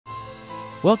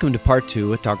Welcome to Part 2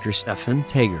 with Dr. Stephan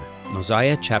Taeger,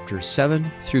 Mosiah chapters 7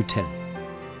 through 10.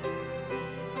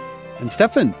 And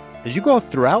Stephan, as you go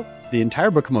throughout the entire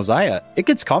book of Mosiah, it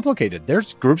gets complicated.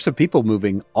 There's groups of people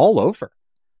moving all over.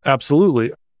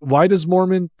 Absolutely. Why does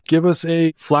Mormon give us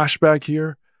a flashback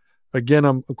here? Again,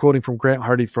 I'm quoting from Grant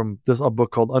Hardy from a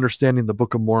book called Understanding the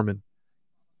Book of Mormon.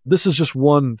 This is just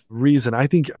one reason. I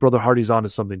think Brother Hardy's onto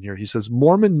something here. He says,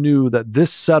 Mormon knew that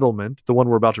this settlement, the one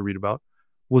we're about to read about,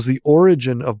 was the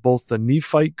origin of both the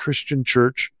Nephite Christian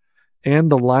church and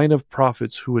the line of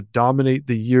prophets who would dominate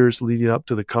the years leading up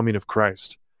to the coming of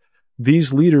Christ.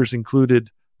 These leaders included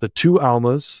the two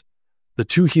Almas, the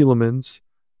two Helamans,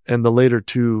 and the later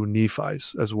two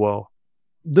Nephis as well.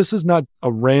 This is not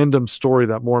a random story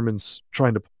that Mormon's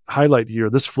trying to highlight here.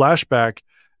 This flashback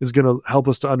is going to help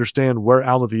us to understand where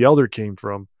Alma the Elder came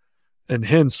from, and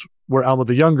hence where Alma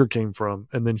the Younger came from,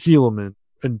 and then Helaman.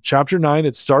 In chapter 9,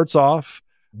 it starts off,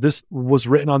 this was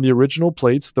written on the original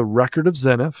plates, the record of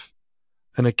Zeniff,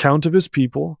 an account of his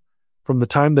people from the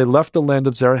time they left the land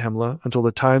of Zarahemla until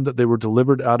the time that they were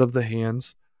delivered out of the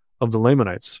hands of the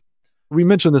Lamanites. We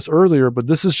mentioned this earlier, but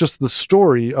this is just the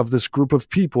story of this group of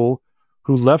people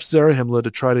who left Zarahemla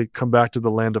to try to come back to the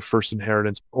land of first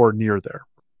inheritance or near there.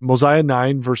 Mosiah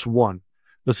 9, verse 1.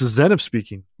 This is Zeniff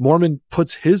speaking. Mormon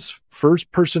puts his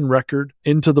first-person record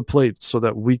into the plates so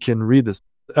that we can read this.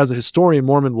 As a historian,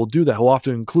 Mormon will do that. He'll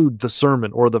often include the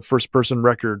sermon or the first-person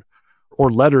record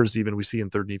or letters even we see in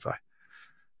 3rd Nephi.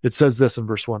 It says this in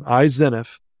verse 1, I,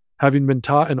 Zeniff, having been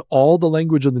taught in all the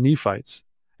language of the Nephites,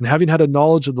 and having had a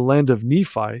knowledge of the land of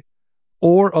Nephi,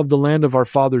 or of the land of our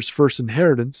fathers' first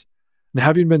inheritance, and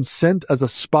having been sent as a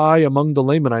spy among the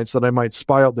Lamanites that I might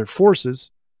spy out their forces,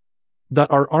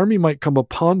 that our army might come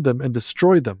upon them and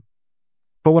destroy them.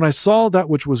 But when I saw that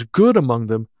which was good among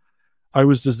them, I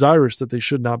was desirous that they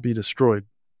should not be destroyed.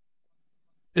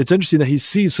 It's interesting that he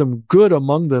sees some good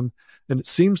among them, and it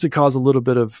seems to cause a little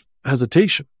bit of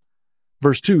hesitation.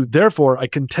 Verse 2, Therefore I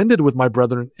contended with my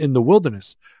brethren in the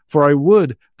wilderness, for I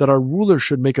would that our ruler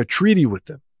should make a treaty with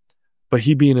them. But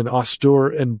he, being an austere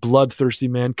and bloodthirsty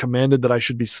man, commanded that I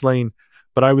should be slain,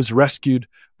 but I was rescued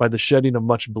by the shedding of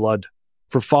much blood.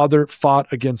 For father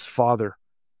fought against father,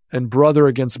 and brother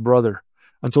against brother,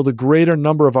 until the greater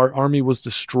number of our army was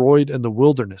destroyed in the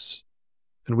wilderness.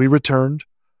 And we returned,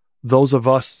 those of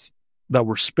us that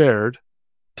were spared,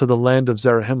 to the land of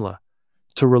Zarahemla,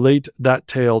 to relate that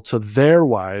tale to their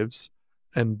wives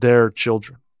and their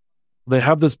children. They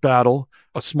have this battle,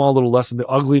 a small little lesson, the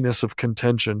ugliness of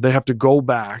contention. They have to go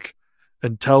back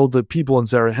and tell the people in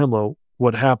Zarahemla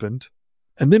what happened.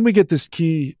 And then we get this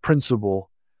key principle,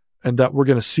 and that we're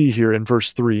going to see here in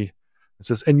verse 3. It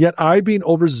says, And yet I, being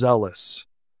overzealous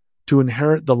to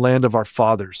inherit the land of our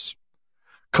fathers,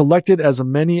 collected as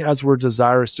many as were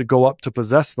desirous to go up to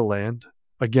possess the land,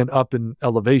 again up in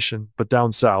elevation, but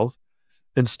down south,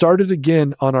 and started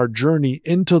again on our journey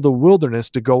into the wilderness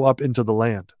to go up into the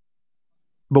land.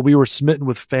 But we were smitten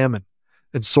with famine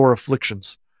and sore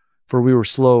afflictions, for we were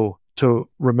slow to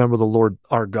remember the Lord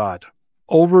our God.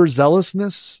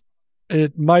 Overzealousness,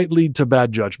 it might lead to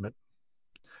bad judgment.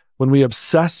 When we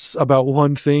obsess about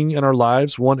one thing in our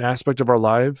lives, one aspect of our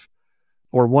life,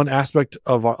 or one aspect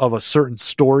of a certain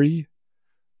story,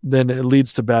 then it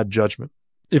leads to bad judgment.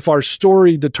 If our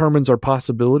story determines our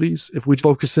possibilities, if we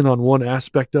focus in on one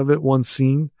aspect of it, one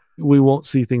scene, we won't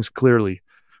see things clearly.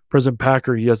 President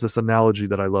Packer, he has this analogy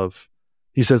that I love.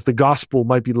 He says the gospel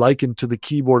might be likened to the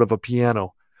keyboard of a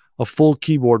piano, a full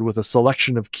keyboard with a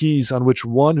selection of keys on which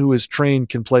one who is trained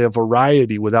can play a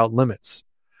variety without limits.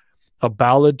 A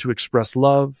ballad to express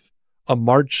love, a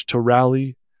march to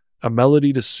rally, a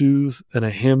melody to soothe, and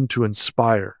a hymn to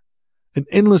inspire. An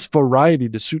endless variety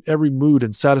to suit every mood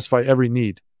and satisfy every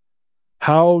need.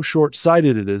 How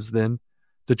short-sighted it is, then,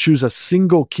 to choose a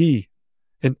single key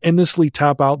and endlessly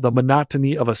tap out the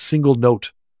monotony of a single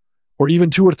note, or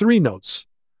even 2 or 3 notes,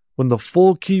 when the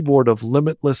full keyboard of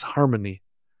limitless harmony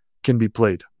can be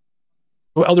played.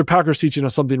 Well, Elder Packer's teaching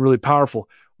us something really powerful.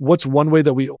 What's one way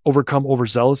that we overcome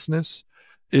overzealousness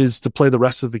is to play the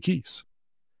rest of the keys,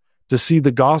 to see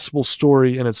the gospel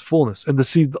story in its fullness, and to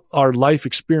see our life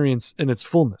experience in its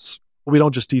fullness. We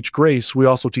don't just teach grace, we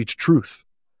also teach truth.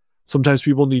 Sometimes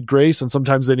people need grace and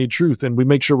sometimes they need truth, and we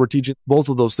make sure we're teaching both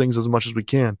of those things as much as we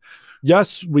can.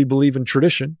 Yes, we believe in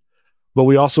tradition, but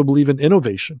we also believe in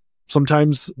innovation.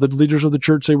 Sometimes the leaders of the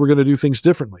church say we're going to do things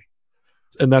differently,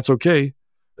 and that's okay.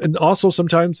 And also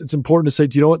sometimes it's important to say,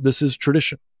 do you know what? This is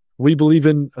tradition. We believe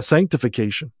in a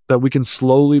sanctification, that we can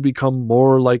slowly become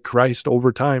more like Christ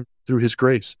over time through his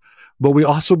grace. But we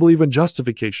also believe in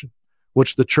justification.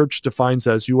 which the church defines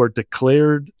as you are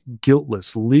declared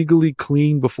guiltless, legally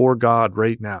clean before God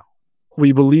right now.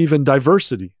 We believe in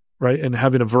diversity, right? And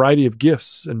having a variety of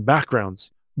gifts and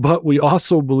backgrounds, but we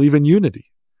also believe in unity.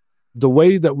 The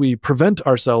way that we prevent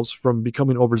ourselves from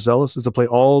becoming overzealous is to play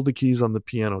all the keys on the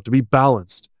piano, to be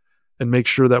balanced and make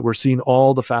sure that we're seeing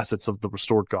all the facets of the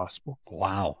restored gospel.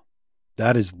 Wow.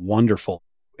 That is wonderful.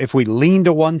 If we lean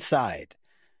to one side,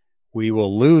 we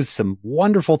will lose some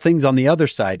wonderful things on the other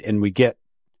side, and we get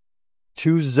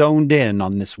too zoned in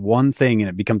on this one thing and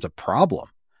it becomes a problem.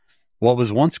 What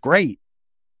was once great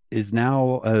is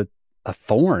now a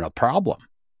thorn, a problem.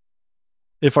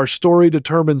 If our story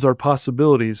determines our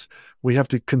possibilities, we have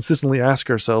to consistently ask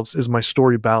ourselves, is my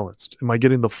story balanced? Am I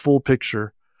getting the full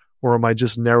picture, or am I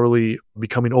just narrowly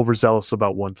becoming overzealous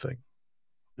about one thing?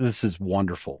 This is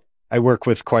wonderful. I work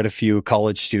with quite a few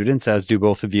college students, as do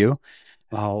both of you.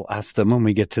 I'll ask them when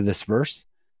we get to this verse,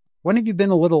 when have you been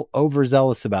a little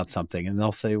overzealous about something? And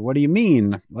they'll say, what do you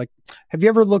mean? Like, have you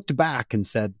ever looked back and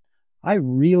said, I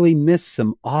really missed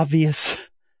some obvious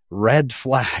red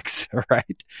flags,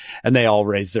 right? And they all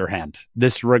raise their hand.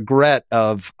 This regret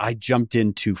of, I jumped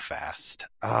in too fast.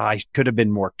 I could have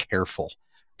been more careful.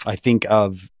 I think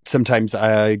of sometimes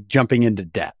jumping into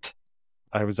debt.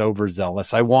 I was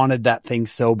overzealous. I wanted that thing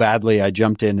so badly. I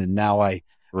jumped in and now I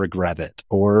regret it.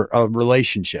 Or a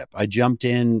relationship. I jumped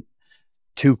in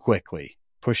too quickly,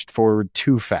 pushed forward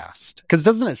too fast. Because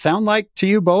doesn't it sound like to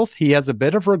you both, he has a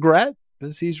bit of regret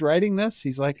as he's writing this?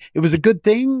 He's like, it was a good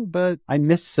thing, but I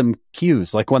missed some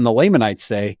cues. Like when the Lamanites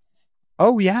say,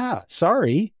 oh yeah,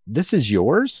 sorry, this is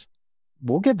yours.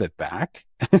 We'll give it back.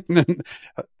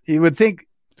 You would think.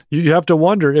 You have to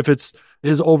wonder if it's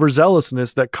his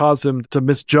overzealousness that caused him to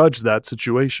misjudge that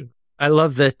situation. I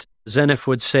love that Zeniff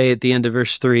would say at the end of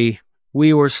verse 3,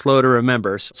 we were slow to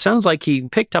remember. So it sounds like he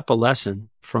picked up a lesson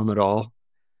from it all.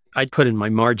 I'd put in my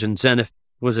margin, Zeniff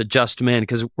was a just man,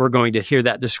 because we're going to hear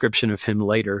that description of him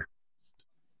later.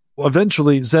 Well,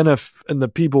 eventually, Zeniff and the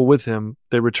people with him,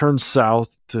 they returned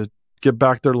south to get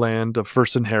back their land of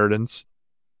first inheritance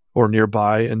or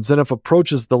nearby. And Zeniff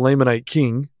approaches the Lamanite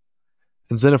king.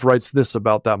 And Zeniff writes this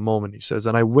about that moment. He says,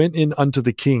 and I went in unto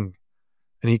the king,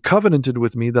 and he covenanted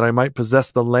with me that I might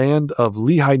possess the land of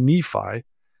Lehi Nephi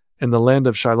and the land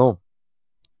of Shiloh.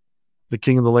 The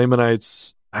king of the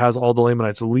Lamanites has all the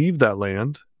Lamanites leave that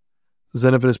land.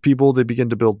 Zeniff and his people, they begin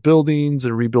to build buildings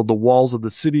and rebuild the walls of the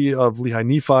city of Lehi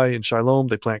Nephi and Shiloh.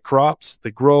 They plant crops,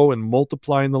 they grow and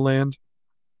multiply in the land.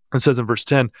 It says in verse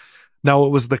 10, now it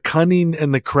was the cunning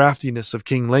and the craftiness of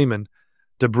King Laman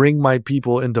to bring my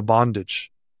people into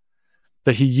bondage,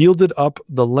 that he yielded up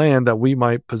the land that we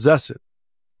might possess it.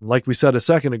 Like we said a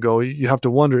second ago, you have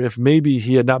to wonder if maybe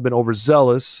he had not been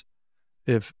overzealous,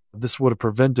 if this would have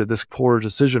prevented this poor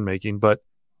decision-making. But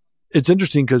it's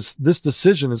interesting because this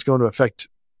decision is going to affect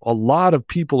a lot of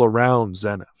people around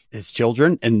Zeniff. His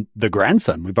children and the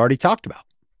grandson we've already talked about,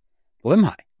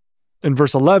 Limhi. In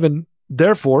verse 11,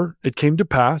 therefore it came to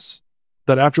pass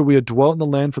that after we had dwelt in the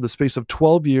land for the space of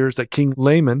 12 years, that King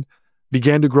Laman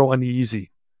began to grow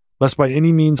uneasy, lest by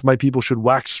any means my people should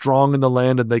wax strong in the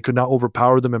land, and they could not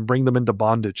overpower them and bring them into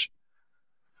bondage.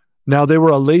 Now they were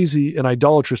a lazy and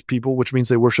idolatrous people, which means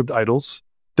they worshipped idols.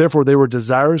 Therefore they were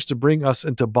desirous to bring us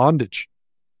into bondage,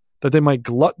 that they might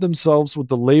glut themselves with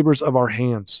the labors of our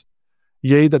hands,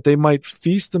 yea, that they might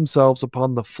feast themselves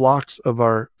upon the flocks of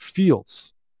our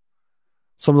fields.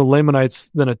 Some of the Lamanites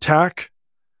then attack.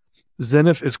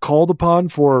 Zeniff is called upon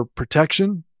for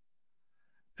protection.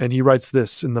 And he writes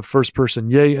this in the first person,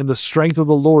 yea, in the strength of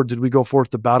the Lord did we go forth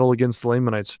to battle against the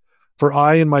Lamanites. For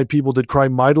I and my people did cry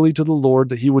mightily to the Lord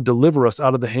that he would deliver us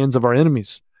out of the hands of our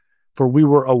enemies. For we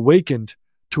were awakened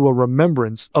to a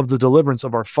remembrance of the deliverance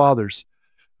of our fathers.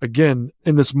 Again,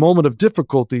 in this moment of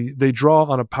difficulty, they draw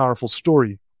on a powerful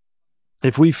story.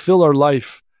 If we fill our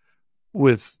life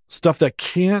with stuff that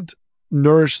can't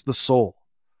nourish the soul,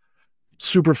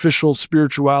 superficial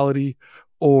spirituality,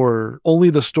 or only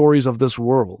the stories of this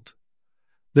world,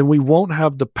 then we won't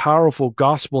have the powerful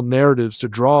gospel narratives to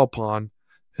draw upon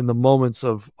in the moments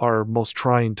of our most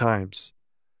trying times.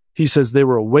 He says they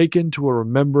were awakened to a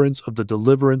remembrance of the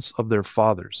deliverance of their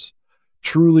fathers.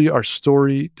 Truly, our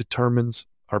story determines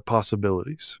our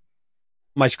possibilities.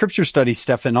 My scripture study,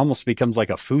 Stephan, almost becomes like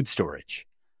a food storage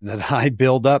that I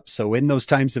build up. So in those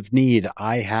times of need,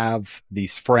 I have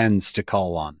these friends to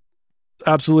call on.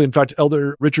 Absolutely. In fact,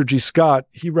 Elder Richard G. Scott,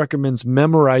 he recommends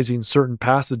memorizing certain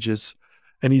passages,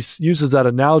 and he uses that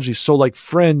analogy. So like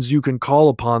friends, you can call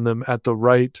upon them at the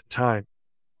right time.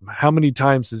 How many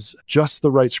times does just the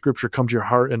right scripture come to your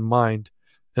heart and mind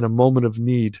in a moment of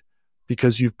need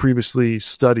because you've previously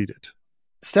studied it?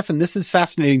 Stephan, this is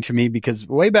fascinating to me because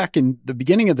way back in the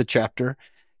beginning of the chapter,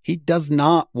 he does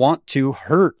not want to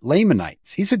hurt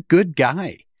Lamanites. He's a good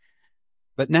guy.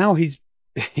 But now he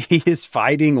is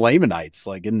fighting Lamanites,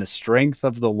 like in the strength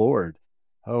of the Lord.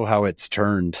 Oh, how it's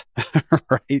turned,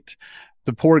 right?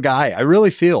 The poor guy. I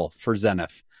really feel for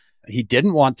Zeniff. He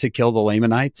didn't want to kill the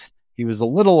Lamanites. He was a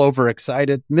little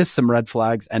overexcited, missed some red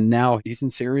flags, and now he's in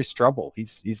serious trouble.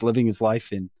 He's living his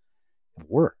life in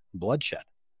war, bloodshed.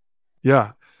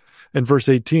 Yeah. In verse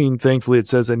 18, thankfully it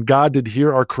says, "And God did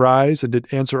hear our cries and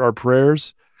did answer our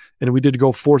prayers, and we did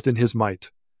go forth in his might.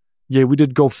 Yea, we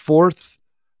did go forth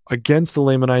against the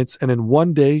Lamanites, and in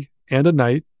one day and a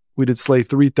night we did slay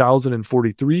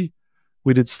 3,043.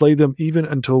 We did slay them even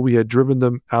until we had driven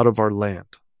them out of our land."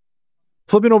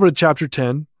 Flipping over to chapter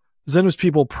 10, Zeniff's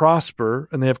people prosper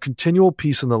and they have continual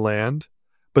peace in the land.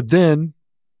 But then,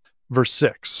 verse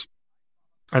 6,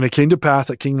 "And it came to pass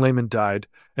that King Laman died,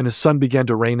 and his son began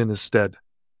to reign in his stead,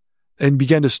 and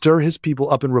began to stir his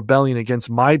people up in rebellion against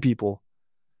my people.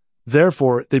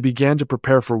 Therefore they began to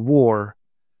prepare for war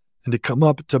and to come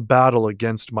up to battle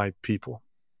against my people."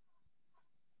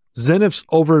 Zeniff's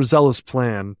overzealous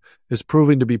plan is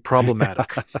proving to be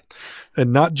problematic,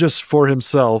 and not just for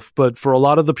himself, but for a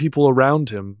lot of the people around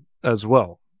him as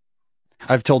well.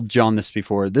 I've told John this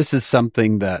before. This is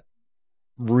something that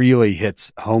really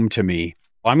hits home to me.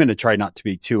 I'm going to try not to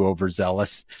be too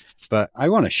overzealous, but I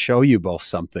want to show you both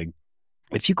something.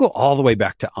 If you go all the way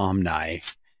back to Omni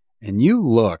and you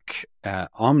look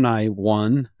at Omni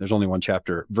 1, there's only one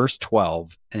chapter, verse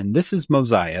 12, and this is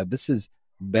Mosiah. This is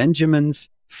Benjamin's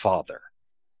father.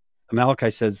 Malachi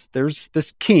says, there's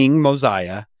this king,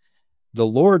 Mosiah. The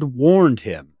Lord warned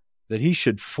him that he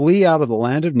should flee out of the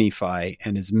land of Nephi,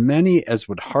 and as many as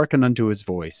would hearken unto his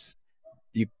voice.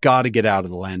 You got to get out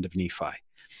of the land of Nephi.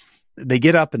 They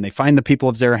get up and they find the people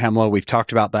of Zarahemla. We've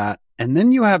talked about that. And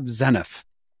then you have Zeniff,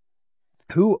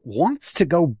 who wants to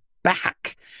go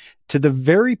back to the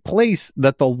very place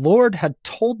that the Lord had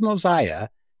told Mosiah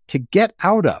to get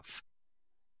out of.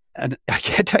 And I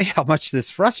can't tell you how much this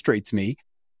frustrates me,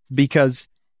 because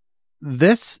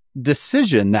this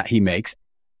decision that he makes,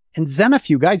 and Zeniff,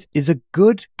 you guys, is a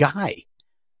good guy.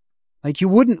 Like, you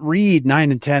wouldn't read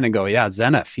 9 and 10 and go, yeah,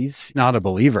 Zeniff, he's not a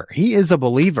believer. He is a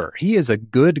believer. He is a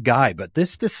good guy. But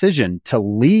this decision to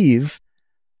leave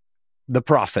the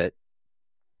prophet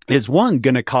is, one,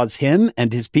 going to cause him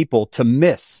and his people to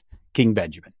miss King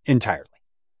Benjamin entirely.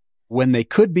 When they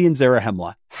could be in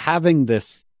Zarahemla having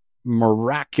this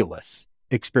miraculous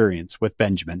experience with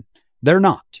Benjamin, they're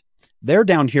not. They're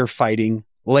down here fighting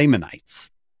Lamanites.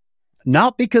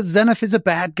 Not because Zeniff is a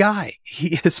bad guy.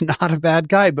 He is not a bad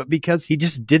guy, but because he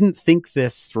just didn't think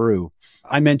this through.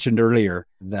 I mentioned earlier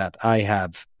that I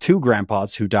have 2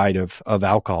 grandpas who died of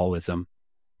alcoholism.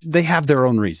 They have their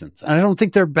own reasons. And I don't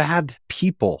think they're bad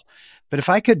people. But if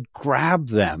I could grab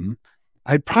them,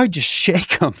 I'd probably just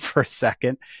shake them for a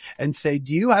second and say,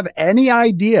 do you have any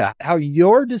idea how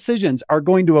your decisions are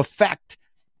going to affect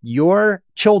your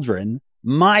children,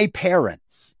 my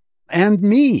parents, and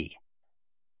me?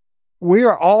 We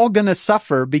are all going to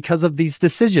suffer because of these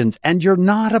decisions, and you're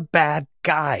not a bad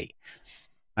guy.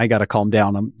 I got to calm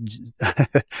down.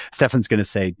 Stephan's going to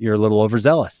say, you're a little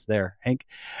overzealous there, Hank.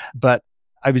 But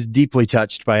I was deeply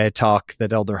touched by a talk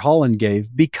that Elder Holland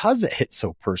gave because it hit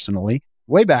so personally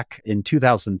way back in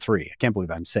 2003. I can't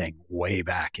believe I'm saying way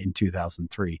back in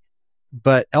 2003.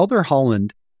 But Elder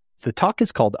Holland, the talk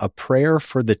is called A Prayer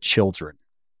for the Children.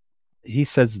 He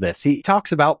says this. He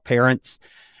talks about parents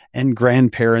and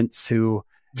grandparents who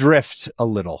drift a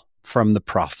little from the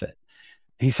prophet.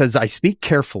 He says, I speak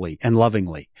carefully and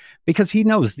lovingly because he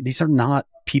knows these are not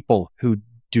people who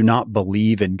do not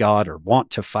believe in God or want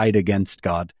to fight against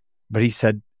God. But he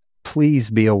said, please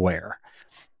be aware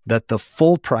that the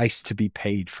full price to be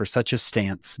paid for such a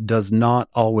stance does not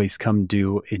always come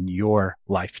due in your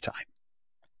lifetime.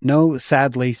 No,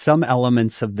 sadly, some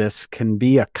elements of this can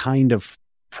be a kind of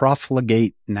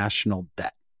profligate national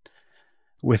debt,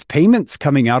 with payments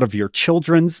coming out of your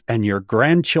children's and your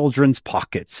grandchildren's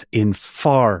pockets in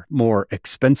far more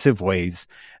expensive ways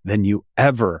than you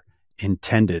ever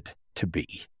intended to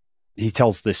be. He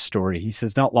tells this story. He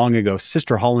says, not long ago,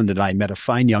 Sister Holland and I met a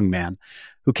fine young man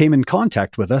who came in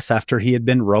contact with us after he had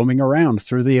been roaming around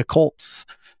through the occults,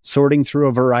 sorting through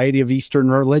a variety of Eastern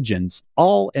religions,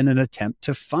 all in an attempt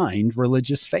to find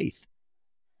religious faith.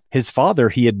 His father,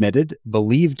 he admitted,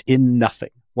 believed in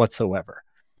nothing whatsoever.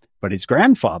 But his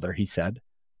grandfather, he said,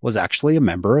 was actually a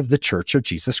member of the Church of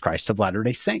Jesus Christ of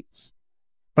Latter-day Saints.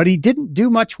 But he didn't do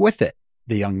much with it,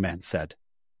 the young man said.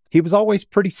 He was always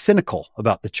pretty cynical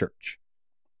about the church.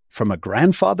 From a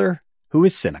grandfather who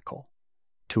is cynical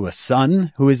to a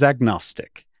son who is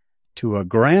agnostic, to a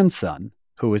grandson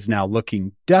who is now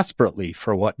looking desperately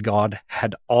for what God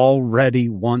had already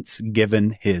once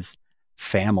given his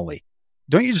family.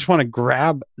 Don't you just want to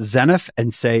grab Zeniff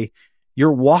and say,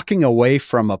 you're walking away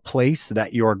from a place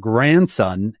that your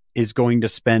grandson is going to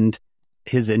spend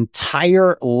his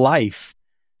entire life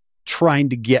trying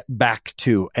to get back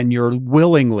to, and you're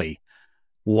willingly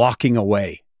walking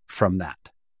away from that.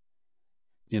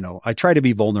 You know, I try to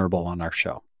be vulnerable on our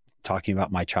show, talking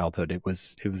about my childhood. It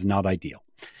was not ideal.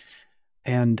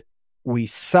 And we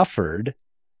suffered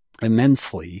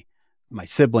immensely. My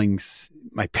siblings,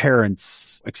 my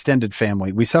parents, extended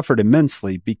family, we suffered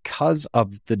immensely because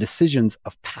of the decisions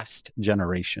of past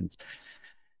generations.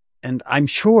 And I'm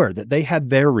sure that they had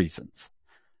their reasons.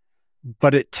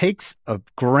 But it takes a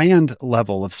grand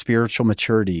level of spiritual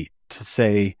maturity to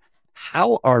say,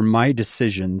 how are my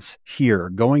decisions here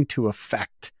going to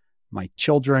affect my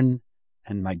children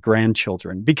and my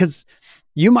grandchildren? Because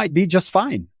you might be just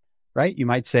fine, right? You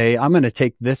might say, I'm going to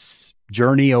take this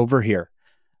journey over here,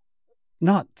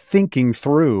 not thinking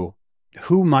through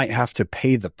who might have to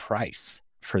pay the price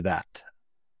for that.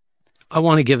 I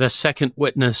want to give a second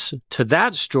witness to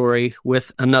that story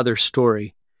with another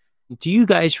story. Do you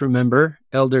guys remember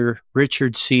Elder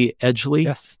Richard C. Edgley?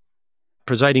 Yes.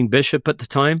 Presiding bishop at the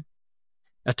time?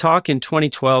 A talk in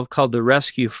 2012 called The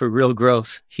Rescue for Real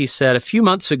Growth. He said, a few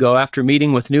months ago, after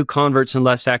meeting with new converts and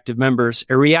less active members,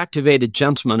 a reactivated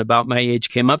gentleman about my age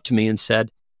came up to me and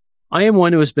said, I am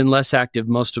one who has been less active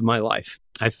most of my life.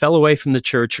 I fell away from the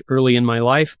church early in my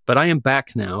life, but I am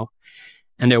back now,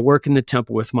 and I work in the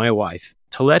temple with my wife.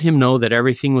 To let him know that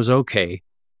everything was okay,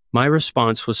 my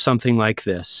response was something like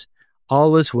this: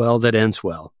 all is well that ends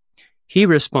well. He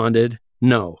responded,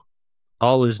 no,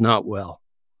 all is not well.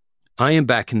 I am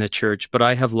back in the church, but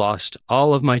I have lost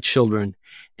all of my children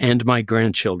and my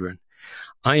grandchildren.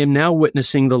 I am now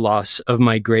witnessing the loss of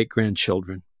my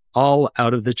great-grandchildren, all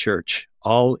out of the church.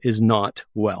 All is not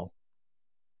well.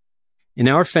 In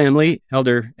our family,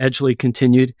 Elder Edgley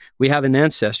continued, we have an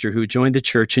ancestor who joined the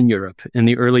church in Europe in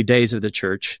the early days of the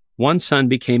church. One son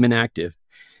became inactive.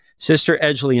 Sister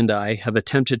Edgley and I have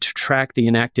attempted to track the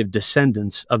inactive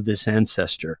descendants of this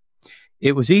ancestor.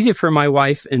 It was easy for my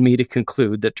wife and me to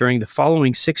conclude that during the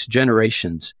following 6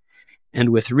 generations, and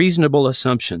with reasonable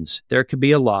assumptions, there could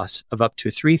be a loss of up to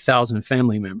 3,000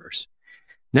 family members.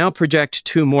 Now project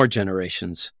 2 more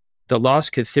generations. The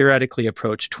loss could theoretically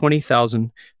approach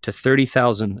 20,000 to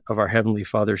 30,000 of our Heavenly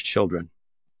Father's children.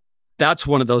 That's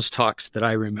one of those talks that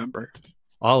I remember.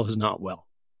 All is not well.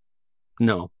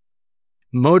 No.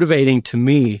 Motivating to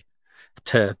me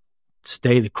to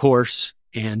stay the course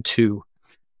and to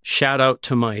shout out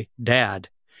to my dad,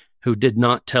 who did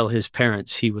not tell his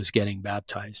parents he was getting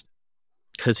baptized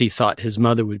because he thought his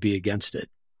mother would be against it.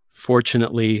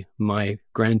 Fortunately, my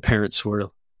grandparents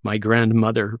were, my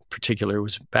grandmother in particular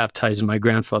was baptized and my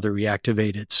grandfather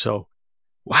reactivated. So,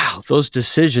 wow, those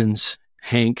decisions,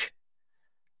 Hank,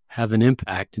 have an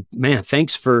impact. Man,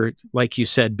 thanks for, like you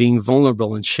said, being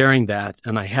vulnerable and sharing that.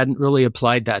 And I hadn't really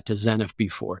applied that to Zeniff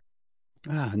before.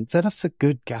 And Zeniff's a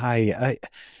good guy.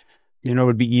 It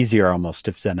would be easier almost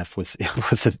if Zeniff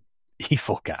was an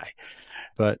evil guy.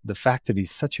 But the fact that he's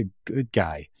such a good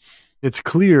guy. It's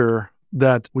clear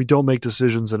that we don't make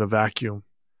decisions in a vacuum.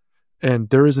 And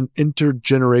there is an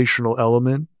intergenerational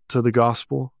element to the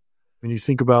gospel. When you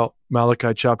think about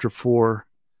Malachi chapter 4,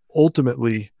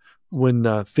 ultimately,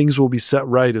 when things will be set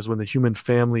right is when the human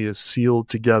family is sealed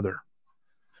together.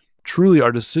 Truly,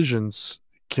 our decisions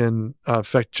can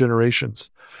affect generations.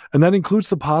 And that includes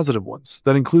the positive ones.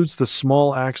 That includes the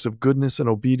small acts of goodness and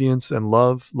obedience and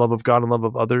love of God and love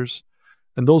of others.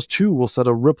 And those too will set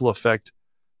a ripple effect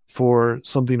for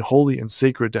something holy and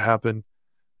sacred to happen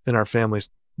in our families.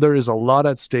 There is a lot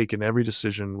at stake in every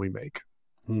decision we make.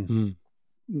 Mm-hmm.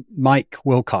 Mike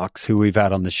Wilcox, who we've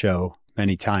had on the show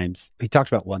many times, he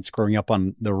talked about once growing up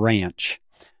on the ranch,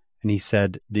 and he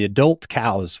said the adult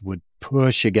cows would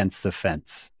push against the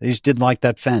fence. They just didn't like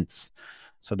that fence.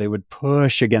 So they would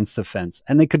push against the fence,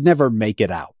 and they could never make it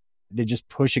out. They just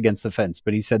push against the fence.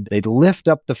 But he said they'd lift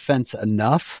up the fence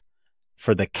enough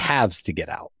for the calves to get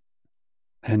out.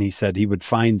 And he said he would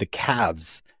find the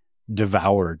calves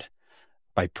devoured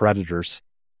by predators.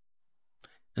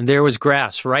 And there was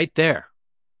grass right there.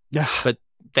 Yeah. But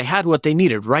they had what they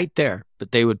needed right there,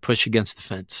 but they would push against the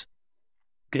fence.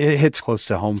 It hits close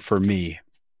to home for me.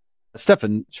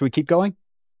 Stephan, should we keep going?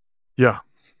 Yeah.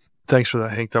 Thanks for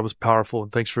that, Hank. That was powerful.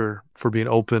 And thanks for being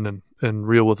open and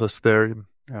real with us there.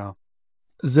 Yeah.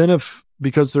 Zeniff,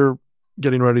 because they're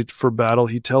getting ready for battle,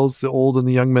 he tells the old and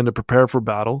the young men to prepare for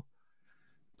battle.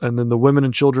 And then the women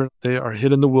and children, they are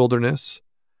hid in the wilderness.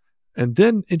 And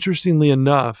then, interestingly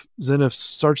enough, Zeniff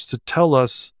starts to tell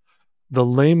us the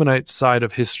Lamanite side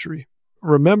of history.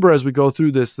 Remember, as we go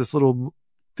through this little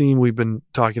theme we've been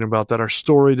talking about, that our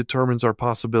story determines our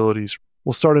possibilities.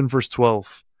 We'll start in verse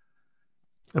 12.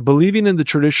 Believing in the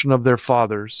tradition of their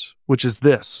fathers, which is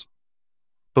this,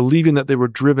 believing that they were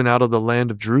driven out of the land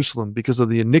of Jerusalem because of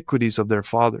the iniquities of their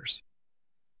fathers,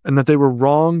 and that they were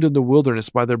wronged in the wilderness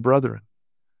by their brethren,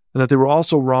 and that they were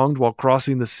also wronged while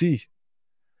crossing the sea,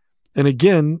 and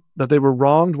again, that they were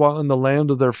wronged while in the land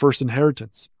of their first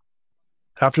inheritance,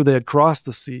 after they had crossed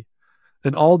the sea,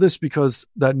 and all this because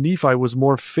that Nephi was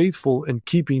more faithful in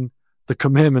keeping the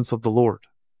commandments of the Lord.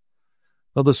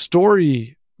 Now, the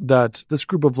story that this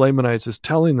group of Lamanites is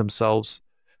telling themselves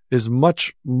is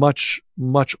much, much,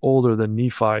 much older than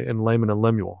Nephi and Laman and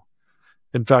Lemuel.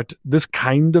 In fact, this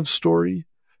kind of story,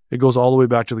 it goes all the way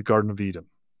back to the Garden of Eden.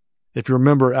 If you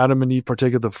remember, Adam and Eve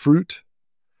partake of the fruit.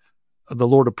 The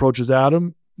Lord approaches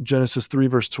Adam, Genesis 3,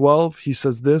 verse 12. He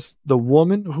says this, "The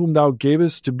woman whom thou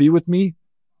gavest to be with me,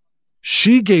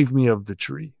 she gave me of the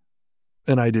tree,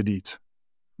 and I did eat."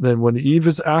 Then when Eve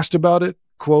is asked about it,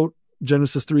 quote,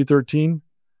 Genesis 3:13,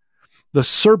 "The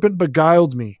serpent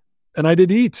beguiled me, and I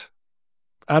did eat."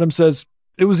 Adam says,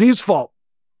 "It was Eve's fault."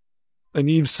 And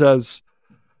Eve says,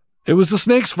 "It was the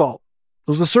snake's fault.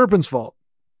 It was the serpent's fault."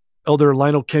 Elder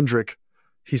Lionel Kendrick,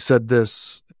 he said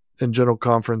this in General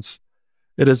Conference,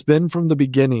 "It has been from the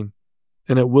beginning,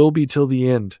 and it will be till the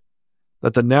end,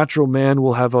 that the natural man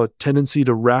will have a tendency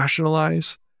to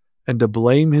rationalize and to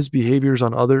blame his behaviors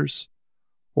on others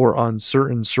or on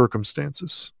certain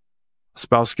circumstances. A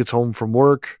spouse gets home from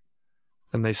work,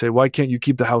 and they say, "Why can't you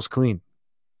keep the house clean?"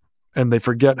 And they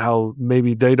forget how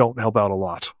maybe they don't help out a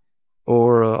lot.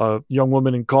 Or a young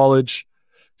woman in college,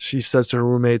 she says to her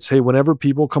roommates, "Hey, whenever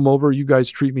people come over, you guys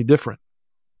treat me different."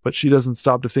 But she doesn't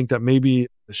stop to think that maybe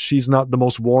she's not the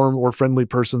most warm or friendly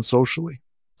person socially.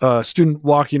 A student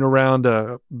walking around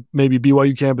maybe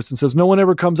BYU campus and says, "No one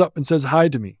ever comes up and says hi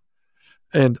to me."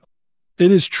 And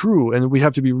it is true, and we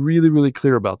have to be really, really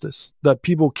clear about this, that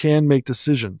people can make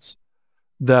decisions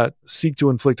that seek to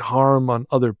inflict harm on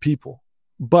other people.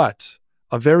 But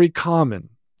a very common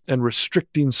and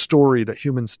restricting story that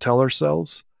humans tell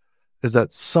ourselves is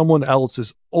that someone else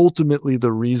is ultimately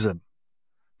the reason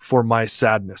for my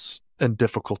sadness and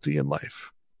difficulty in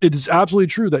life. It is absolutely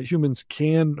true that humans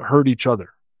can hurt each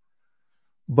other.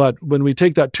 But when we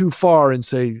take that too far and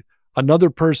say another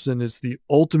person is the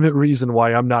ultimate reason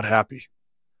why I'm not happy,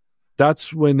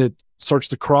 that's when it starts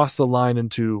to cross the line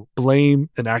into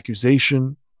blame and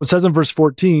accusation. It says in verse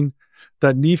 14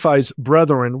 that Nephi's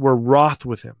brethren were wroth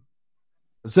with him.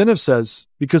 Zeniff says,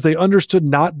 because they understood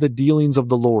not the dealings of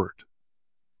the Lord.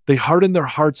 They hardened their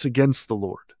hearts against the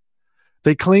Lord.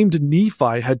 They claimed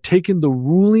Nephi had taken the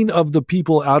ruling of the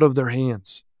people out of their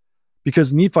hands,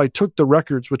 because Nephi took the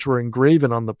records which were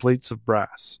engraven on the plates of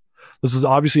brass. This is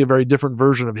obviously a very different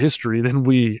version of history than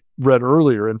we read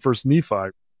earlier in 1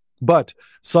 Nephi. But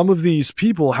some of these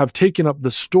people have taken up the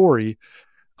story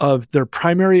of their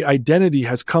primary identity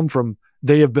has come from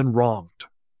they have been wronged,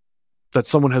 that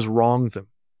someone has wronged them.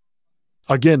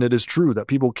 Again, it is true that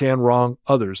people can wrong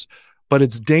others, but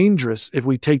it's dangerous if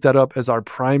we take that up as our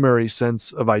primary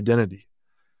sense of identity.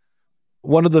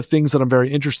 One of the things that I'm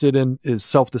very interested in is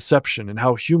self-deception and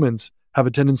how humans have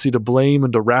a tendency to blame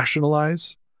and to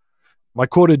rationalize. I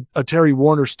quoted a Terry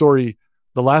Warner story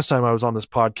the last time I was on this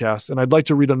podcast, and I'd like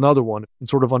to read another one and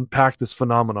sort of unpack this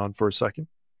phenomenon for a second.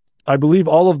 I believe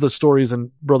all of the stories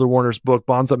in Brother Warner's book,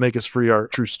 Bonds That Make Us Free, are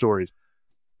true stories.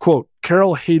 Quote,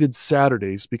 Carol hated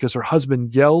Saturdays because her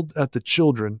husband yelled at the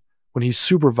children when he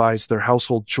supervised their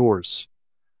household chores.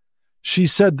 She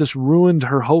said this ruined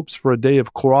her hopes for a day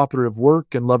of cooperative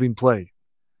work and loving play.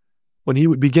 When he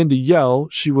would begin to yell,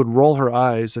 she would roll her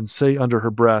eyes and say under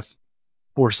her breath,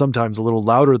 or sometimes a little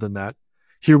louder than that,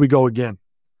 "Here we go again."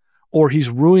 Or he's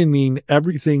ruining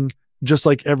everything just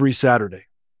like every Saturday.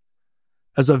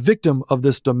 As a victim of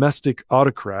this domestic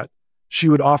autocrat, she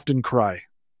would often cry.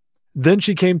 Then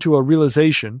she came to a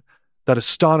realization that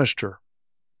astonished her.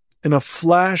 In a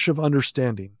flash of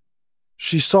understanding,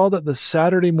 she saw that the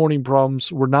Saturday morning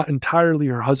problems were not entirely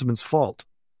her husband's fault.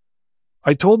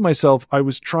 I told myself I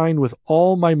was trying with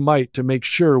all my might to make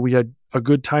sure we had a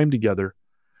good time together,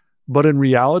 but in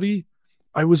reality,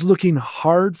 I was looking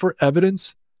hard for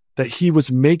evidence that he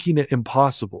was making it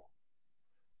impossible.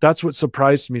 That's what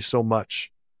surprised me so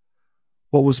much.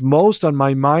 What was most on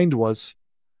my mind was,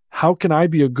 how can I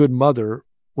be a good mother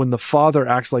when the father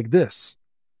acts like this?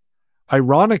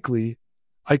 Ironically,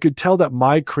 I could tell that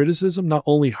my criticism not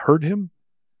only hurt him,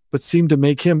 but seemed to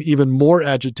make him even more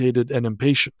agitated and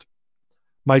impatient.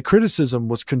 My criticism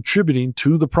was contributing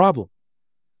to the problem.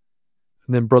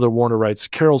 And then Brother Warner writes,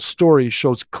 Carol's story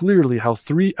shows clearly how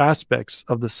three aspects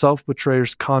of the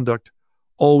self-betrayer's conduct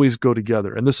always go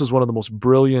together. And this is one of the most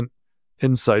brilliant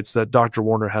insights that Dr.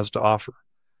 Warner has to offer.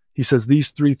 He says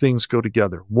these three things go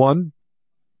together. 1,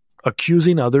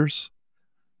 accusing others.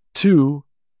 2,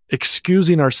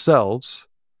 excusing ourselves.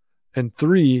 And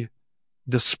 3,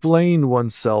 displaying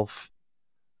oneself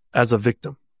as a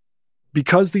victim.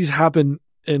 Because these happen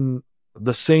in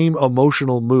the same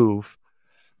emotional move,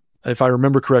 if I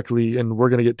remember correctly, and we're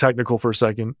going to get technical for a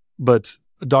second, but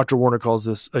Dr. Warner calls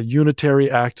this a unitary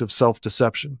act of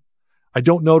self-deception. I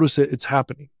don't notice it's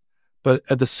happening. But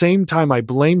at the same time I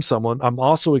blame someone, I'm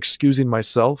also excusing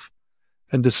myself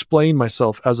and displaying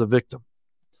myself as a victim.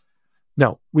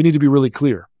 Now, we need to be really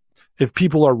clear. If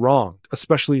people are wronged,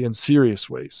 especially in serious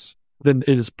ways, then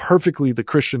it is perfectly the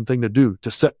Christian thing to do,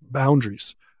 to set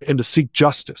boundaries and to seek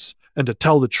justice and to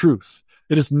tell the truth.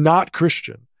 It is not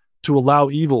Christian to allow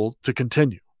evil to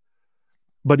continue.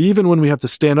 But even when we have to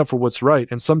stand up for what's right,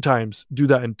 and sometimes do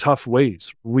that in tough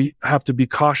ways, we have to be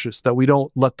cautious that we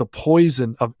don't let the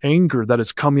poison of anger that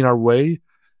is coming our way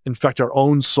infect our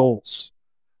own souls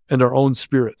and our own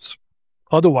spirits.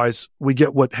 Otherwise, we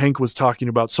get what Hank was talking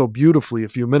about so beautifully a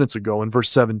few minutes ago in verse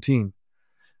 17.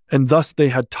 And thus they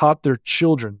had taught their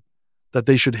children that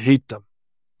they should hate them,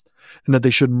 and that they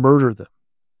should murder them,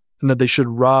 and that they should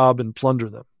rob and plunder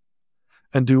them,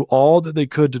 and do all that they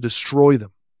could to destroy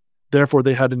them. Therefore,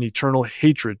 they had an eternal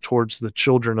hatred towards the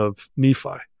children of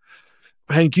Nephi.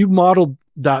 Hank, you modeled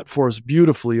that for us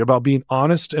beautifully about being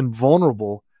honest and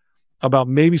vulnerable about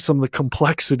maybe some of the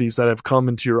complexities that have come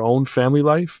into your own family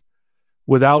life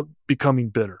without becoming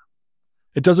bitter.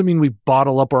 It doesn't mean we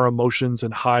bottle up our emotions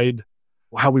and hide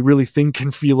how we really think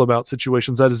and feel about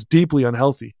situations. That is deeply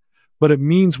unhealthy. But it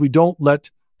means we don't let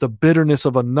the bitterness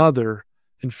of another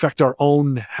infect our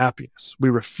own happiness. We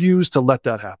refuse to let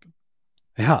that happen.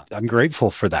 Yeah, I'm grateful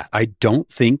for that. I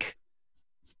don't think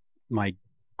my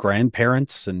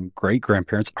grandparents and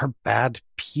great-grandparents are bad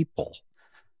people.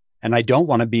 And I don't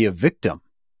want to be a victim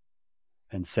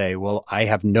and say, well, I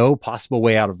have no possible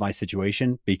way out of my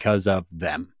situation because of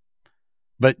them.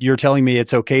 But you're telling me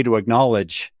it's okay to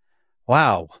acknowledge,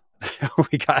 wow,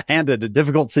 we got handed a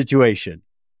difficult situation.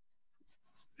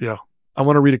 Yeah. I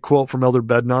want to read a quote from Elder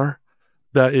Bednar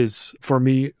that is, for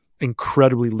me,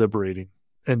 incredibly liberating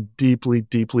and deeply,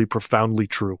 deeply, profoundly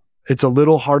true. It's a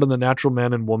little hard on the natural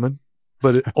man and woman,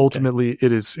 but ultimately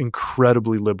it is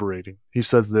incredibly liberating. He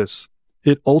says this,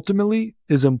 "It ultimately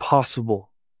is impossible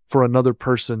for another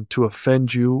person to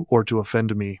offend you or to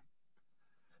offend me.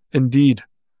 Indeed,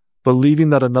 believing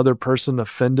that another person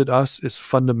offended us is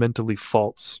fundamentally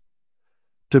false.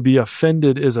 To be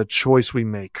offended is a choice we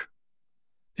make.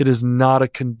 It is not a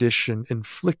condition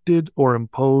inflicted or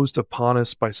imposed upon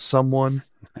us by someone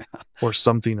or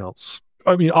something else."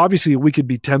 I mean, obviously we could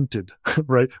be tempted,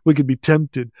 right? We could be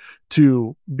tempted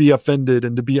to be offended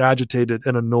and to be agitated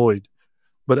and annoyed.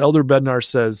 But Elder Bednar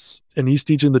says, and he's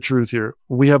teaching the truth here,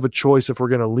 we have a choice if we're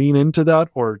going to lean into that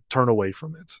or turn away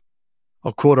from it.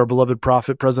 I'll quote our beloved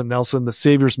prophet, President Nelson, "The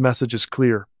Savior's message is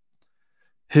clear.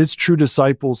 His true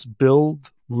disciples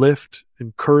build, lift,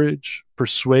 encourage,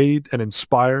 persuade, and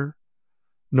inspire,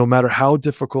 no matter how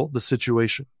difficult the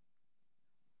situation.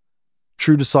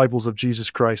 True disciples of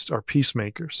Jesus Christ are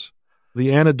peacemakers.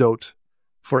 The antidote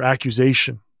for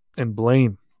accusation and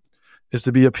blame is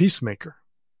to be a peacemaker.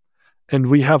 And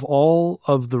we have all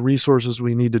of the resources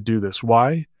we need to do this.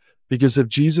 Why? Because if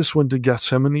Jesus went to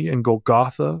Gethsemane and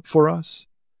Golgotha for us,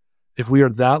 if we are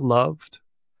that loved,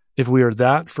 if we are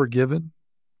that forgiven,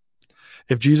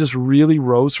 if Jesus really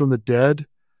rose from the dead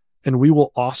and we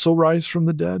will also rise from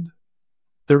the dead,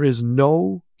 there is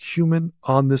no human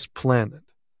on this planet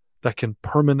that can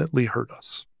permanently hurt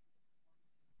us.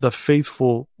 The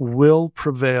faithful will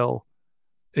prevail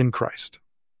in Christ.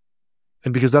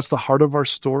 And because that's the heart of our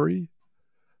story,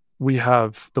 we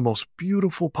have the most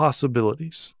beautiful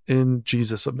possibilities in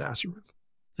Jesus of Nazareth.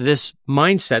 This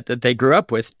mindset that they grew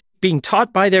up with, being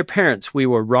taught by their parents, we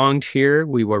were wronged here,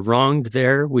 we were wronged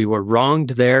there, we were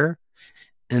wronged there.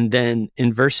 And then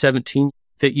in verse 17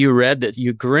 that you read, that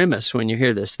you grimace when you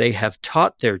hear this, they have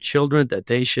taught their children that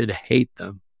they should hate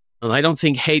them. And I don't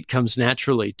think hate comes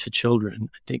naturally to children.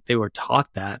 I think they were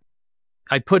taught that.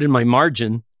 I put in my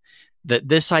margin that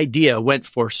this idea went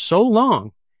for so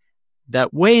long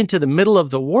that way into the middle of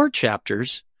the war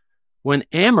chapters, when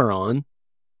Ammoron,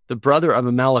 the brother of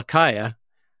Amalickiah,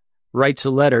 writes a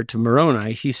letter to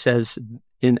Moroni, he says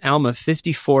in Alma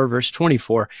 54, verse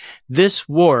 24, "This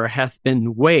war hath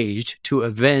been waged to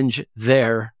avenge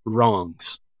their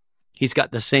wrongs." He's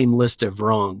got the same list of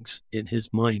wrongs in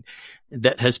his mind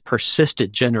that has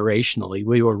persisted generationally.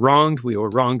 We were wronged, we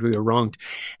were wronged, we were wronged.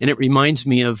 And it reminds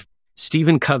me of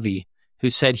Stephen Covey, who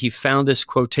said he found this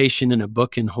quotation in a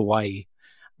book in Hawaii.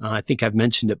 I think I've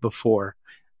mentioned it before,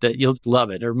 that you'll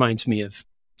love it. It reminds me of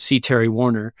C. Terry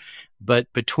Warner.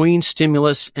 But between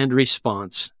stimulus and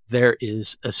response, there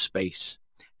is a space.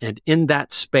 And in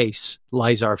that space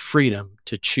lies our freedom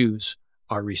to choose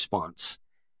our response.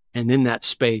 And in that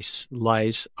space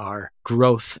lies our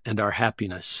growth and our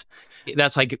happiness.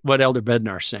 That's like what Elder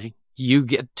Bednar is saying. You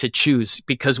get to choose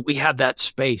because we have that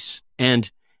space.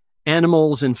 And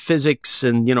animals and physics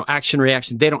and, action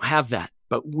reaction, they don't have that.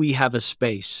 But we have a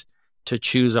space to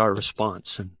choose our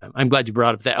response. And I'm glad you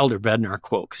brought up the Elder Bednar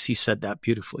quote, because he said that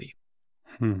beautifully.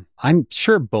 I'm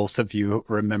sure both of you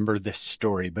remember this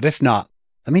story, but if not,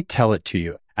 let me tell it to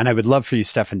you. And I would love for you,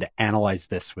 Stephan, to analyze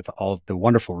this with all of the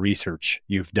wonderful research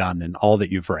you've done and all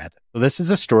that you've read. So this is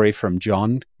a story from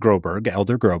John Groberg,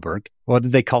 Elder Groberg. What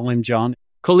did they call him, John?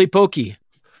 Kolipoki.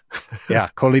 Yeah,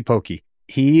 Kolipoki.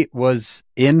 He was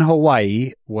in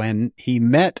Hawaii when he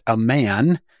met a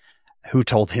man who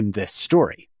told him this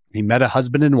story. He met a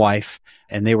husband and wife,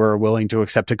 and they were willing to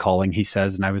accept a calling, he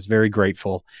says, and I was very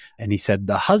grateful. And he said,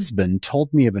 the husband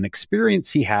told me of an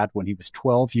experience he had when he was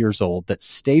 12 years old that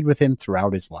stayed with him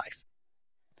throughout his life.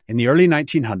 In the early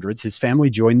 1900s, his family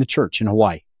joined the church in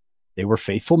Hawaii. They were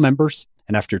faithful members,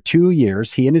 and after 2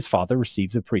 years, he and his father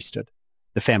received the priesthood.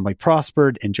 The family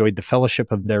prospered, enjoyed the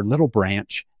fellowship of their little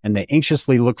branch, and they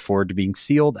anxiously looked forward to being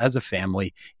sealed as a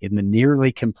family in the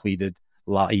nearly completed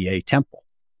Laie Temple.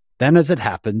 Then, as it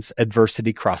happens,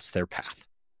 adversity crossed their path.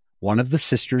 One of the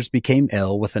sisters became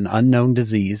ill with an unknown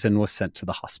disease and was sent to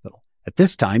the hospital. At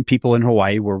this time, people in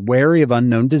Hawaii were wary of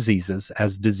unknown diseases,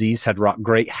 as disease had wrought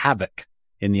great havoc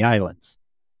in the islands.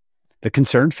 The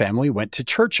concerned family went to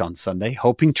church on Sunday,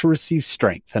 hoping to receive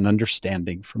strength and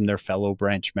understanding from their fellow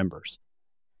branch members.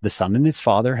 The son and his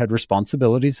father had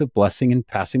responsibilities of blessing and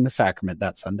passing the sacrament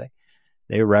that Sunday.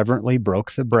 They reverently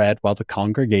broke the bread while the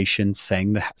congregation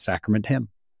sang the sacrament hymn.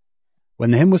 When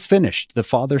the hymn was finished, the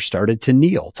father started to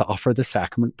kneel to offer the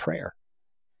sacrament prayer.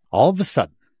 All of a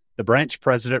sudden, the branch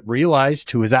president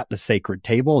realized who was at the sacred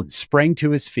table and sprang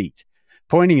to his feet.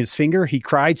 Pointing his finger, he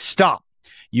cried, "Stop!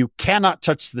 You cannot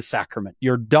touch the sacrament.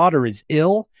 Your daughter is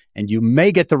ill, and you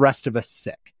may get the rest of us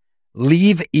sick.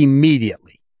 Leave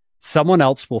immediately. Someone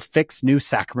else will fix new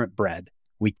sacrament bread.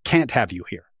 We can't have you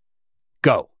here.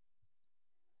 Go."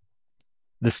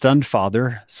 The stunned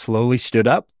father slowly stood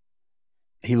up.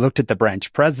 He looked at the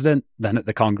branch president, then at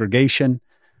the congregation.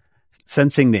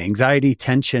 Sensing the anxiety,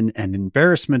 tension, and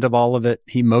embarrassment of all of it,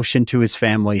 he motioned to his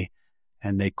family,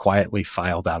 and they quietly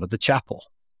filed out of the chapel.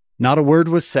 Not a word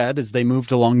was said as they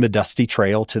moved along the dusty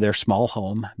trail to their small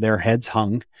home, their heads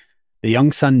hung. The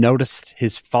young son noticed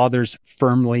his father's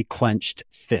firmly clenched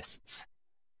fists.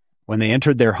 When they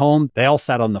entered their home, they all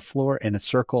sat on the floor in a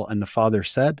circle, and the father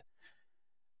said,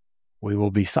 "We will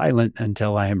be silent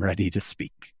until I am ready to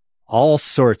speak." All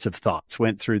sorts of thoughts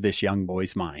went through this young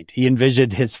boy's mind. He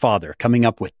envisioned his father coming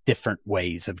up with different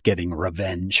ways of getting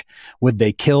revenge. Would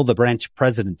they kill the branch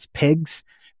president's pigs?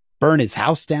 Burn his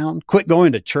house down? Quit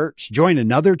going to church? Join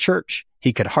another church?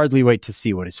 He could hardly wait to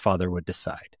see what his father would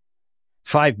decide.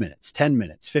 5 minutes, 10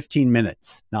 minutes, 15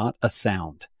 minutes, not a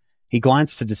sound. He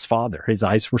glanced at his father. His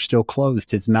eyes were still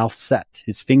closed, his mouth set,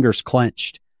 his fingers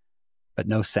clenched, but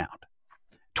no sound.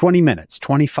 20 minutes,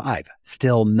 25,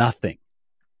 still nothing.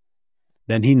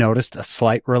 Then he noticed a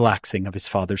slight relaxing of his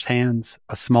father's hands,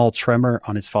 a small tremor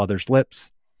on his father's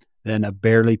lips, then a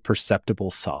barely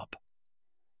perceptible sob.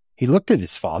 He looked at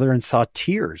his father and saw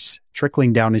tears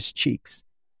trickling down his cheeks.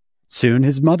 Soon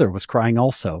his mother was crying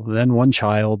also, then one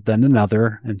child, then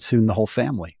another, and soon the whole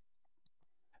family.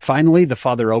 Finally, the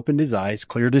father opened his eyes,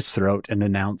 cleared his throat, and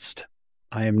announced,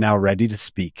 "I am now ready to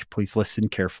speak. Please listen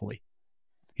carefully."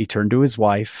 He turned to his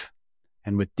wife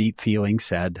and with deep feeling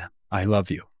said, "I love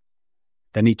you."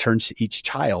 Then he turned to each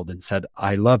child and said,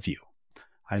 "I love you.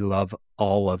 I love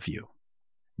all of you."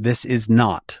 This is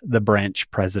not the branch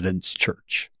president's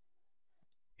church.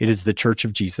 It is the Church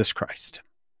of Jesus Christ.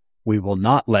 We will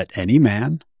not let any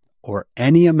man or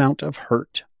any amount of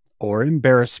hurt or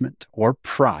embarrassment or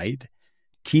pride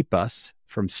keep us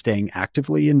from staying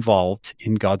actively involved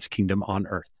in God's kingdom on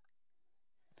earth.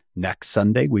 Next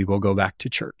Sunday, we will go back to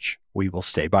church. We will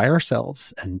stay by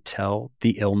ourselves until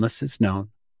the illness is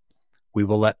known. We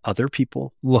will let other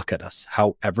people look at us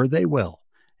however they will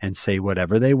and say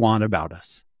whatever they want about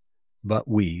us, but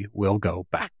we will go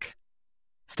back.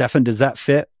 Stephan, does that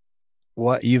fit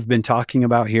what you've been talking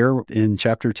about here in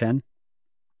chapter 10?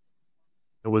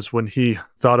 It was when he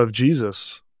thought of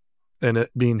Jesus and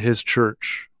it being his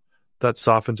church that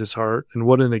softened his heart. And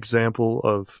what an example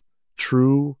of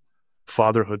true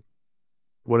fatherhood.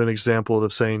 What an example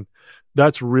of saying,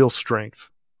 that's real strength.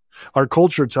 Our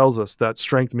culture tells us that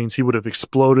strength means he would have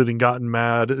exploded and gotten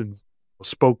mad and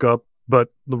spoke up. But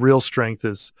the real strength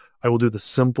is, I will do the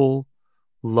simple,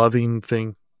 loving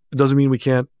thing. It doesn't mean we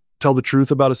can't tell the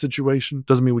truth about a situation.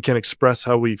 Doesn't mean we can't express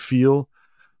how we feel,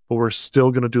 but we're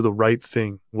still going to do the right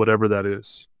thing, whatever that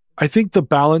is. I think the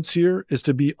balance here is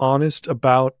to be honest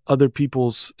about other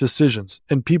people's decisions.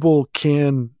 And people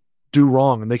can do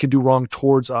wrong, and they can do wrong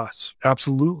towards us.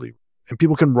 Absolutely. And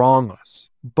people can wrong us.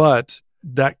 But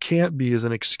that can't be as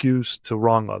an excuse to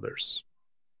wrong others.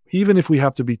 Even if we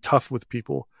have to be tough with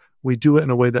people, we do it in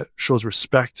a way that shows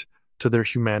respect to their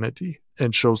humanity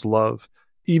and shows love,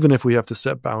 even if we have to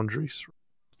set boundaries.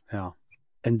 Yeah.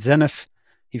 And Zeniff,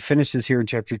 he finishes here in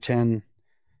chapter 10.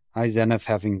 I, Zeniff,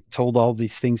 having told all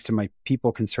these things to my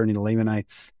people concerning the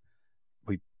Lamanites,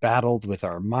 we battled with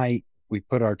our might. We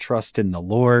put our trust in the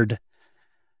Lord.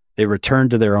 They return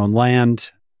to their own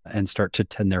land and start to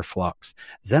tend their flocks.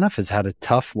 Zeniff has had a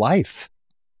tough life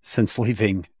since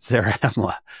leaving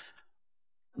Zarahemla.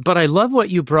 But I love what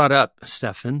you brought up,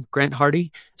 Stephan. Grant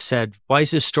Hardy said, why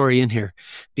is this story in here?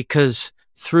 Because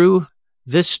through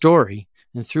this story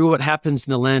and through what happens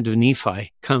in the land of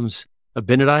Nephi comes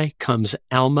Abinadi, comes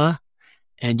Alma,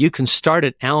 and you can start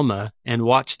at Alma and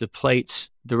watch the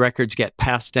plates, the records get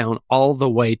passed down all the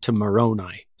way to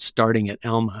Moroni, starting at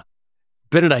Alma.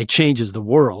 Abinadi changes the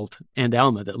world, and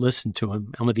Alma that listened to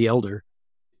him, Alma the Elder.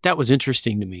 That was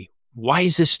interesting to me. Why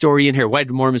is this story in here? Why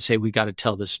did Mormons say we got to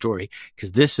tell this story?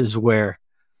 Because this is where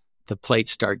the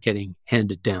plates start getting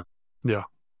handed down. Yeah.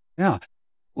 Yeah.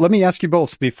 Let me ask you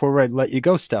both before I let you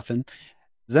go, Stephan.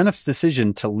 Zeniff's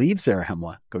decision to leave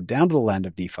Zarahemla, go down to the land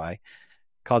of Nephi,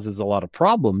 causes a lot of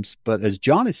problems, but as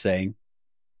John is saying,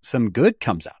 some good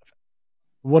comes out of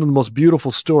it. One of the most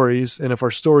beautiful stories, and if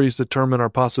our stories determine our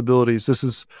possibilities, this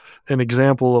is an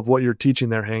example of what you're teaching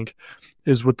there, Hank,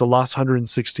 is with the last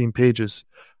 116 pages,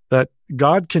 that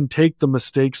God can take the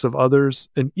mistakes of others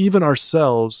and even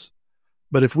ourselves,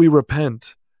 but if we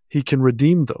repent, he can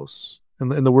redeem those.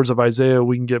 In the words of Isaiah,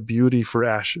 we can get beauty for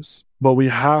ashes. But we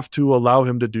have to allow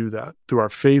him to do that through our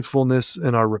faithfulness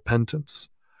and our repentance.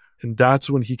 And that's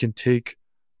when he can take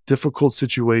difficult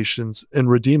situations and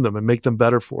redeem them and make them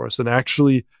better for us and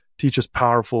actually teach us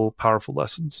powerful, powerful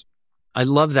lessons. I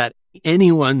love that.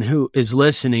 Anyone who is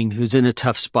listening, who's in a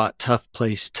tough spot, tough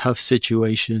place, tough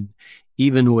situation,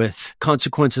 even with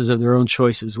consequences of their own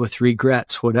choices, with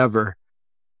regrets, whatever,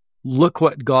 look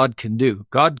what God can do.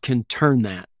 God can turn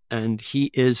that. And he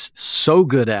is so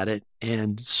good at it.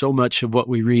 And so much of what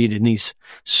we read in these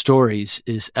stories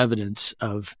is evidence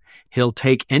of he'll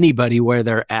take anybody where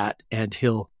they're at and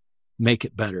he'll make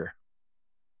it better.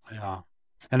 Yeah.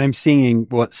 And I'm seeing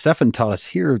what Stephan taught us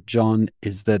here, John,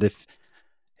 is that if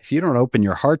you don't open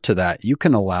your heart to that, you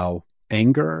can allow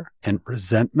anger and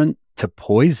resentment to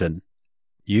poison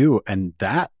you. And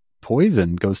that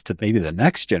poison goes to maybe the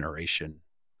next generation.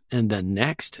 And the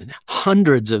next, and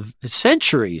hundreds of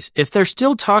centuries. If they're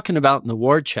still talking about in the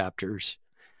war chapters,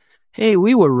 hey,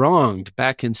 we were wronged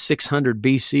back in 600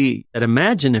 BC. And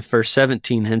imagine if verse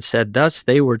 17 had said, thus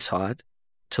they were taught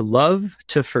to love,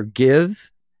 to forgive,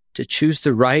 to choose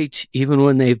the right even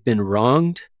when they've been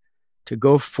wronged, to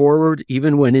go forward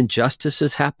even when injustice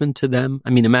has happened to them. I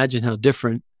mean, imagine how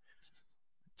different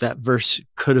that verse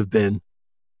could have been.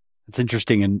 It's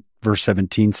interesting in verse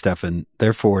 17, Stephan,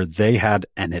 therefore they had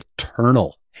an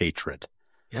eternal hatred.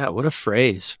 Yeah, what a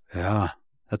phrase. Yeah,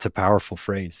 that's a powerful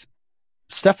phrase.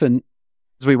 Stephan,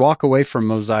 as we walk away from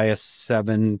Mosiah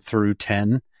 7 through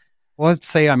 10, let's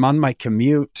say I'm on my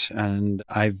commute and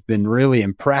I've been really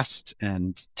impressed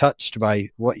and touched by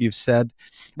what you've said.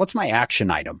 What's my action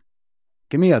item?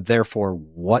 Give me a therefore,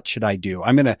 what should I do?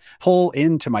 I'm going to pull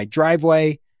into my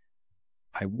driveway.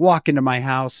 I walk into my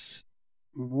house.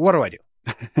 What do I do?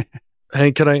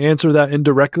 Hank, can I answer that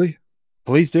indirectly?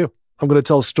 Please do. I'm going to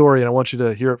tell a story and I want you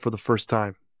to hear it for the first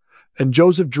time. And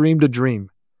Joseph dreamed a dream,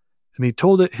 and he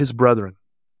told it his brethren,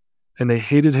 and they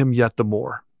hated him yet the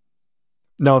more.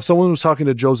 Now, if someone was talking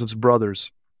to Joseph's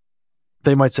brothers,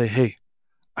 they might say, hey,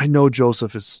 I know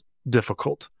Joseph is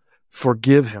difficult.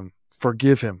 Forgive him.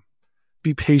 Forgive him.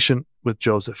 Be patient with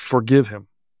Joseph. Forgive him.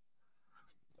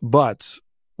 But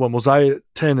what Mosiah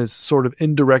 10 is sort of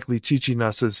indirectly teaching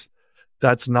us is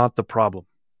that's not the problem.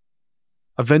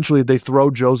 Eventually, they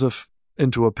throw Joseph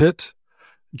into a pit.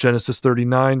 Genesis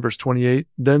 39, verse 28.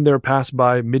 Then there passed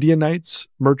by Midianites,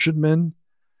 merchantmen,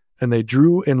 and they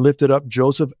drew and lifted up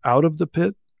Joseph out of the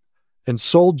pit and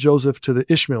sold Joseph to the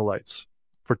Ishmaelites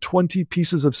for 20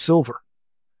 pieces of silver.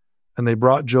 and they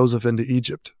brought Joseph into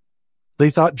Egypt. They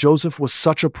thought Joseph was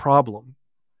such a problem.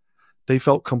 They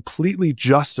felt completely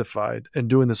justified in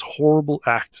doing this horrible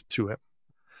act to him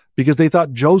because they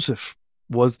thought Joseph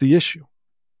was the issue.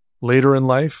 Later in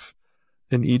life,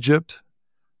 in Egypt,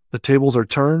 the tables are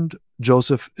turned.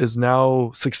 Joseph is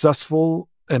now successful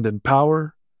and in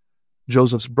power.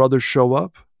 Joseph's brothers show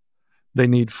up. They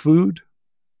need food.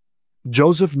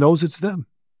 Joseph knows it's them.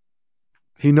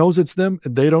 He knows it's them,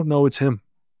 and they don't know it's him.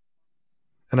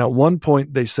 And at one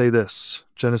point, they say this,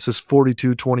 Genesis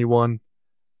 42:21.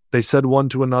 They said one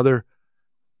to another,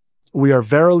 "We are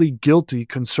verily guilty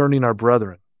concerning our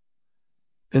brethren,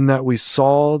 in that we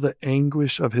saw the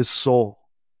anguish of his soul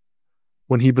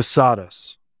when he besought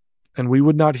us, and we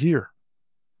would not hear.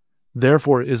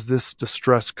 Therefore is this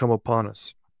distress come upon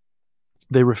us."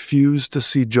 They refused to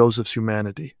see Joseph's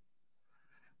humanity.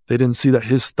 They didn't see that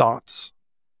his thoughts,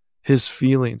 his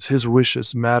feelings, his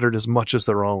wishes mattered as much as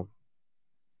their own.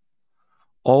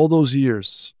 All those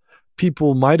years,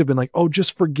 people might have been like, "Oh,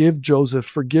 just forgive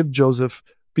Joseph,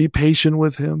 be patient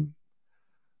with him."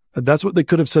 And that's what they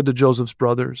could have said to Joseph's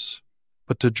brothers.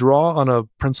 But to draw on a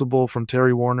principle from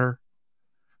Terry Warner,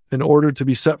 in order to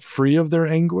be set free of their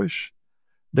anguish,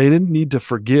 they didn't need to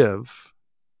forgive.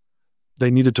 They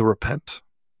needed to repent.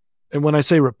 And when I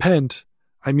say repent,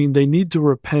 I mean they need to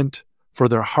repent for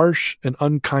their harsh and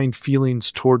unkind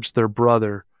feelings towards their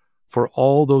brother for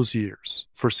all those years,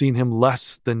 for seeing him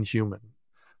less than human.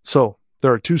 So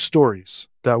there are two stories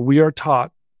that we are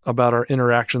taught about our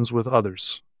interactions with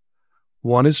others.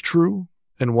 One is true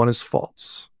and one is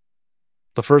false.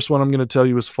 The first one I'm going to tell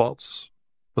you is false.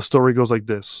 The story goes like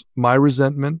this. My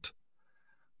resentment,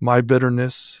 my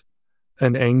bitterness,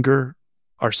 and anger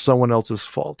are someone else's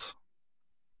fault.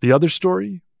 The other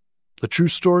story, the true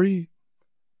story,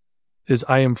 is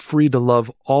I am free to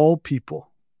love all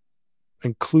people,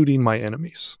 including my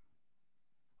enemies.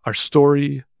 Our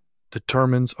story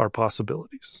determines our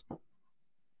possibilities.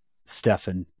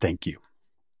 Stephan, thank you.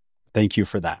 Thank you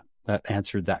for that. That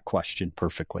answered that question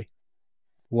perfectly.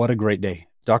 What a great day.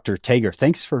 Dr. Taeger,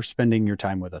 thanks for spending your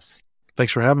time with us.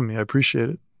 Thanks for having me. I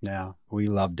appreciate it. Yeah, we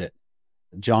loved it.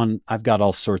 John, I've got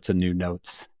all sorts of new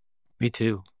notes. Me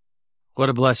too. What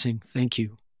a blessing. Thank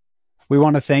you. We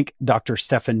want to thank Dr.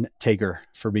 Stephan Taeger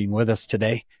for being with us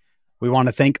today. We want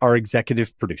to thank our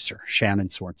executive producer, Shannon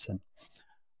Sorensen,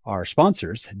 our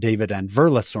sponsors, David and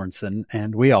Verla Sorensen,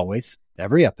 and we always,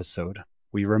 every episode,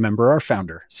 we remember our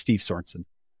founder, Steve Sorensen.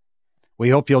 We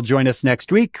hope you'll join us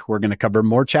next week. We're going to cover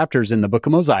more chapters in the book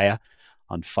of Mosiah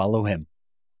on Follow Him.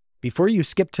 Before you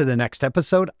skip to the next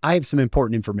episode, I have some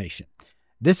important information.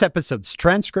 This episode's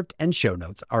transcript and show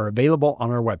notes are available on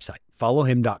our website,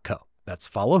 followhim.co. That's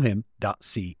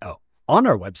followhim.co. On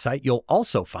our website, you'll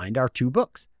also find our two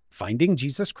books, Finding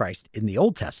Jesus Christ in the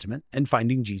Old Testament and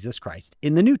Finding Jesus Christ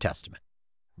in the New Testament.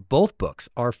 Both books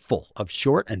are full of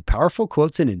short and powerful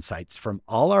quotes and insights from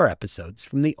all our episodes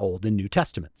from the Old and New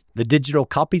Testaments. The digital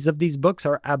copies of these books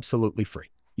are absolutely free.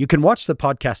 You can watch the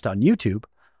podcast on YouTube.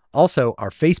 Also, our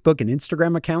Facebook and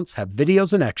Instagram accounts have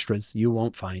videos and extras you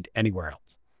won't find anywhere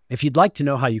else. If you'd like to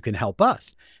know how you can help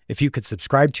us, if you could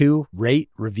subscribe to, rate,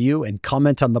 review, and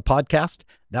comment on the podcast,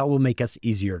 that will make us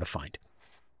easier to find.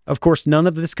 Of course, none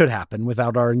of this could happen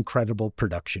without our incredible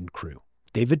production crew.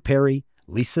 David Perry,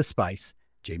 Lisa Spice,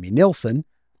 Jamie Nilsson,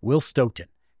 Will Stoughton,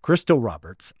 Crystal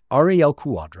Roberts, Ariel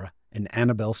Cuadra, and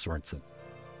Annabelle Sorensen.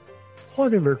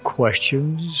 Whatever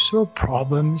questions or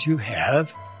problems you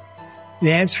have,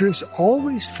 the answer is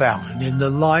always found in the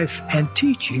life and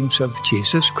teachings of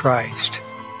Jesus Christ.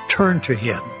 Turn to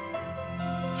Him.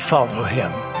 Follow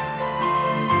Him.